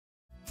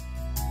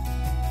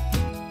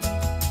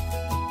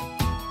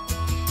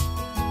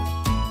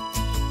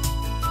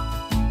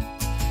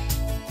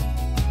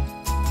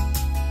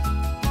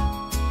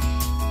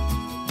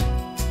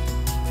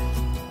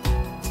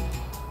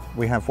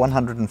We have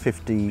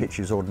 150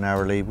 pitches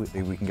ordinarily.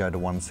 We can go to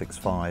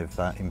 165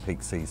 in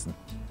peak season.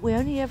 We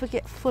only ever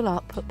get full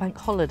up at bank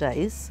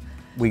holidays.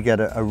 We get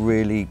a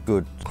really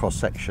good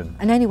cross-section.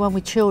 And anyone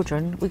with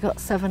children, we've got a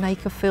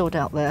 7-acre field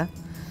out there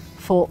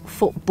for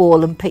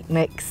football and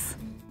picnics.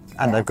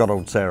 And they've got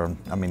Old Sarum.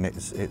 I mean,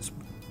 it's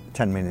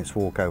 10 minutes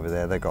walk over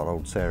there. They've got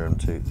Old Sarum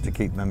to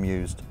keep them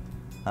amused,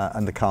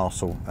 and the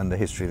castle and the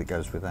history that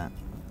goes with that.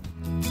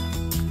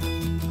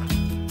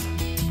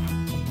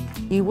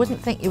 You wouldn't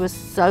think you were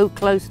so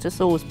close to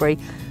Salisbury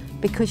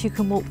because you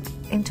can walk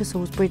into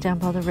Salisbury down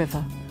by the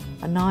river.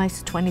 A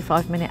nice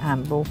 25-minute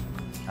amble.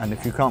 And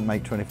if you can't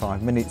make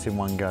 25 minutes in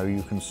one go,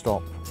 you can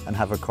stop and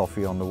have a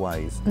coffee on the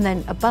ways. And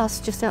then a bus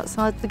just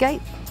outside the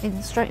gate,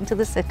 straight into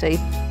the city.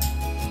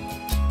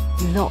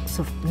 Lots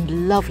of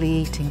lovely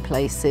eating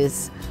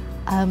places,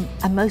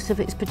 and most of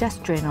it's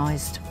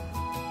pedestrianised.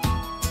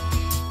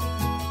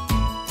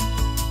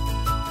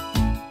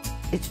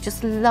 It's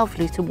just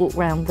lovely to walk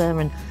round there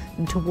and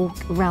to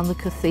walk around the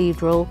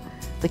cathedral.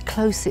 The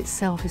close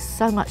itself is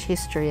so much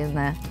history in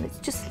there. It's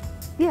just,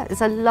 yeah,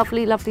 it's a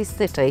lovely, lovely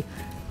city.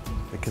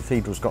 The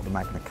cathedral's got the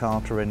Magna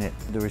Carta in it.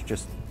 There is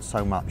just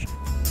so much.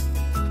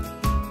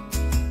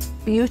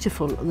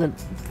 Beautiful, the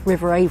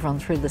River Avon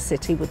through the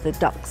city with the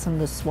ducks and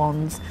the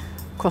swans,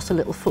 across a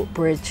little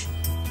footbridge.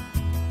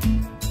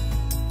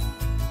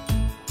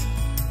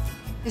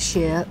 This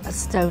year at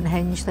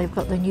Stonehenge they've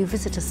got the new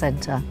visitor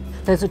centre.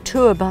 There's a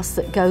tour bus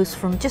that goes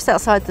from just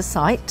outside the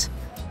site.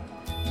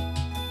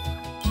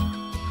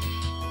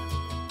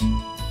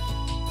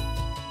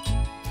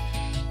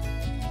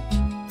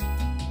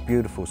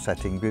 Beautiful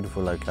setting,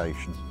 beautiful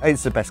location.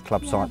 It's the best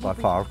club site by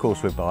far, of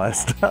course we're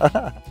biased.